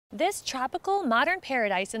This tropical modern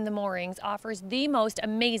paradise in the moorings offers the most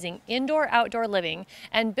amazing indoor-outdoor living,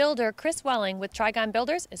 and builder Chris Welling with Trigon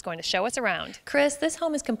Builders is going to show us around. Chris, this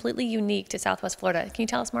home is completely unique to Southwest Florida. Can you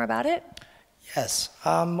tell us more about it? Yes,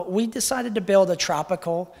 we decided to build a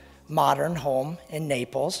tropical modern home in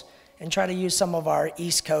Naples and try to use some of our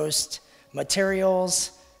East Coast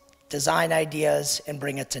materials, design ideas, and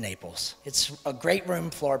bring it to Naples. It's a great room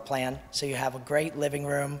floor plan, so you have a great living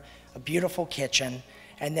room, a beautiful kitchen,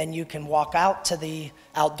 and then you can walk out to the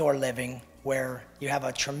outdoor living where you have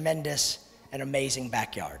a tremendous and amazing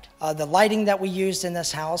backyard. The lighting that we used in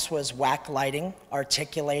this house was WAC lighting,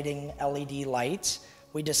 articulating LED lights.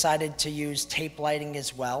 We decided to use tape lighting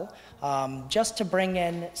as well, just to bring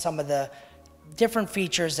in some of the different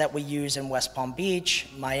features that we use in West Palm Beach,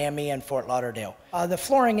 Miami, and Fort Lauderdale. The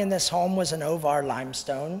flooring in this home was an Ovar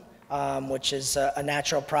limestone, which is a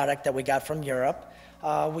natural product that we got from Europe.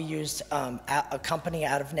 We used a company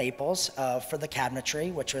out of Naples for the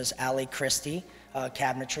cabinetry, which was Ali Christie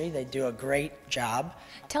Cabinetry. They do a great job.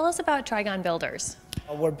 Tell us about Trigon Builders.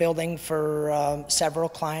 We're building for several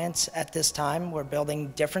clients at this time. We're building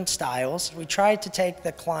different styles. We try to take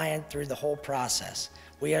the client through the whole process.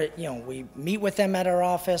 We meet with them at our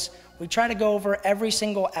office. We try to go over every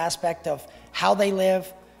single aspect of how they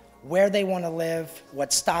live, where they want to live,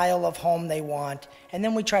 what style of home they want, and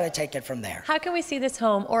then we try to take it from there. How can we see this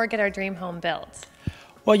home or get our dream home built?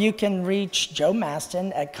 Well, you can reach Joe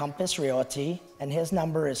Maston at Compass Realty, and his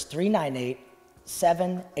number is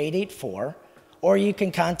 398-7884, or you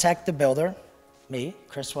can contact the builder, me,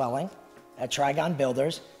 Chris Welling, at Trigon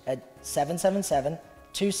Builders at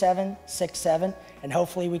 777-2767, and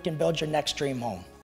hopefully we can build your next dream home.